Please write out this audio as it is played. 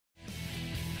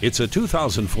It's a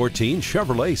 2014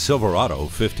 Chevrolet Silverado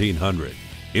 1500.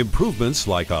 Improvements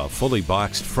like a fully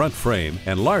boxed front frame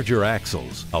and larger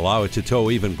axles allow it to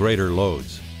tow even greater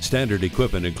loads. Standard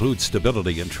equipment includes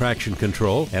stability and traction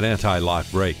control and anti-lock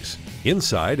brakes.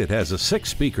 Inside, it has a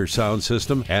 6-speaker sound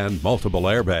system and multiple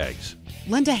airbags.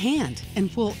 Lend a hand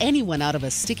and pull anyone out of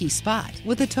a sticky spot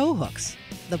with the tow hooks.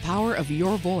 The power of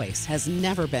your voice has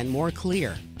never been more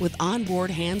clear with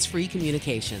onboard hands-free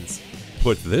communications.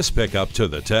 Put this pickup to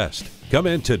the test. Come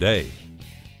in today.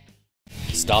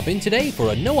 Stop in today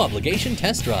for a no-obligation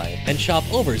test drive and shop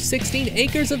over 16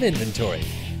 acres of inventory.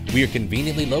 We are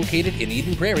conveniently located in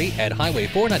Eden Prairie at Highway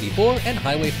 494 and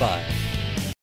Highway 5.